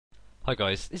Hi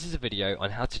guys, this is a video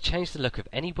on how to change the look of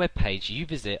any web page you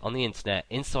visit on the internet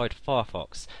inside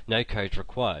Firefox, no code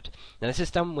required. Now this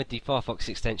is done with the Firefox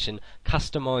extension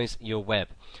Customize Your Web.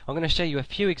 I'm going to show you a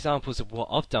few examples of what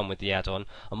I've done with the add-on.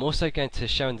 I'm also going to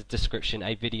show in the description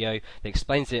a video that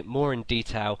explains it more in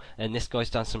detail, and this guy's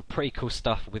done some pretty cool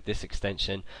stuff with this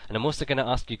extension. And I'm also going to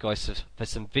ask you guys for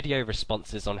some video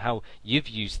responses on how you've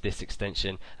used this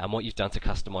extension and what you've done to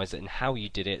customize it and how you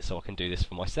did it, so I can do this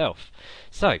for myself.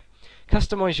 So,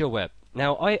 customize your web.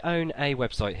 Now I own a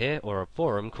website here, or a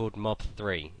forum called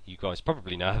Mob3. You guys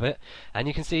probably know of it, and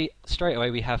you can see straight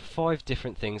away we have 5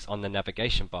 different things on the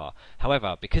navigation bar.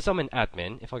 However, because I'm an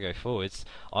admin, if I go forwards,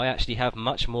 I actually have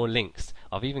much more links.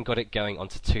 I've even got it going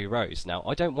onto 2 rows. Now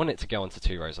I don't want it to go onto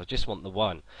 2 rows, I just want the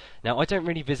one. Now I don't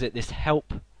really visit this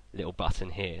help little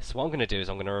button here, so what I'm going to do is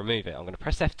I'm going to remove it. I'm going to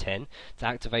press F10 to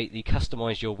activate the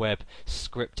Customize Your Web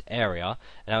script area.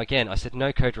 Now again, I said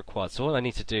no code required, so all I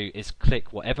need to do is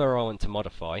click whatever I want to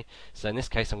modify. So in this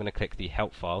case I'm going to click the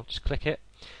help file, just click it.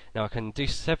 Now I can do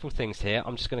several things here.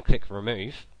 I'm just going to click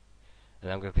remove,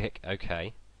 and I'm going to click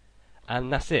OK,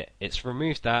 and that's it. It's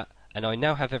removed that, and I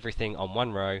now have everything on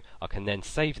one row. I can then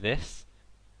save this,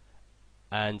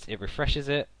 and it refreshes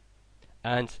it.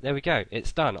 And there we go,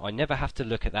 it's done. I never have to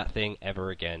look at that thing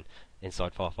ever again,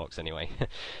 inside Firefox anyway.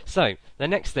 So, the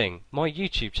next thing, my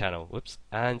YouTube channel, whoops,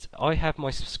 and I have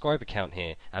my subscriber count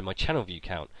here, and my channel view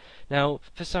count. Now,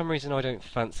 for some reason I don't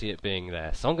fancy it being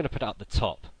there, so I'm going to put it up the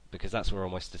top, because that's where all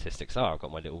my statistics are. I've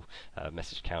got my little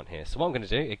message count here. So what I'm going to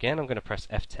do, again, I'm going to press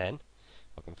F10,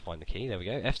 if I can find the key, there we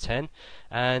go, F10,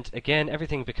 and again,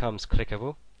 everything becomes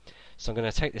clickable. So I'm going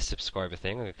to take this subscriber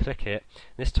thing, I'm going to click it,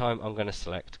 this time I'm going to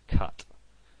select cut.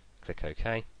 Click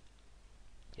OK.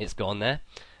 It's gone there.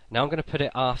 Now I'm going to put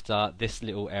it after this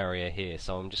little area here.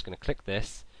 So I'm just going to click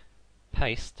this,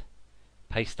 paste,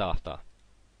 paste after.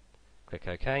 Click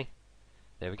OK.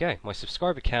 There we go. My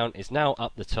subscriber count is now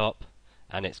up the top,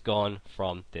 and it's gone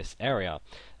from this area.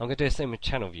 I'm going to do the same with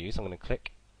channel views. I'm going to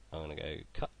click, I'm going to go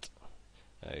cut.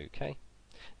 OK.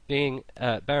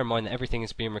 Bear in mind that everything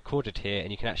is being recorded here, and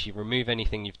you can actually remove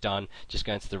anything you've done. Just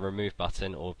go into the remove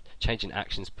button, or changing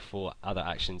actions before other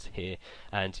actions here,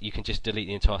 and you can just delete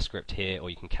the entire script here, or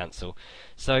you can cancel.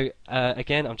 So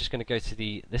again, I'm just going to go to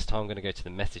this time I'm going to go to the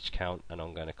message count, and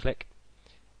I'm going to click,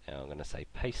 and I'm going to say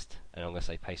paste, and I'm going to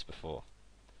say paste before,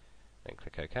 then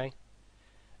click OK.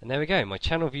 And there we go, my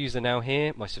channel views are now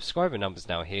here, my subscriber number's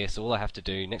now here, so all I have to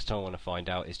do next time I want to find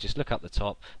out is just look up the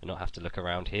top and not have to look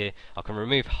around here. I can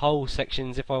remove whole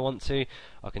sections if I want to,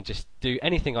 I can just do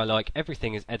anything I like,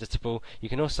 everything is editable. You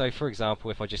can also, for example,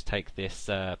 if I just take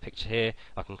this picture here,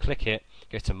 I can click it,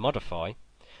 go to modify,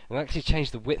 and actually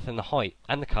change the width and the height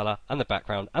and the colour and the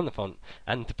background and the font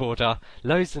and the border.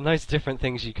 Loads and loads of different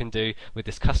things you can do with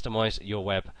this Customize Your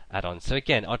Web add-on. So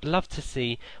again, I'd love to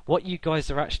see what you guys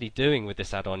are actually doing with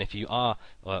this add-on, if you are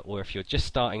or if you're just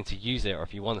starting to use it, or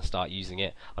if you want to start using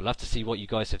it. I'd love to see what you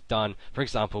guys have done, for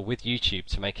example with YouTube,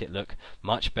 to make it look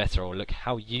much better, or look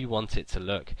how you want it to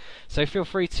look. So feel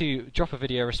free to drop a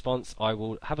video response, I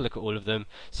will have a look at all of them.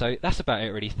 So that's about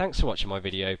it really. Thanks for watching my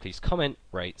video. Please comment,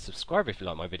 rate, subscribe if you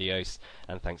like my videos,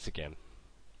 and thanks again.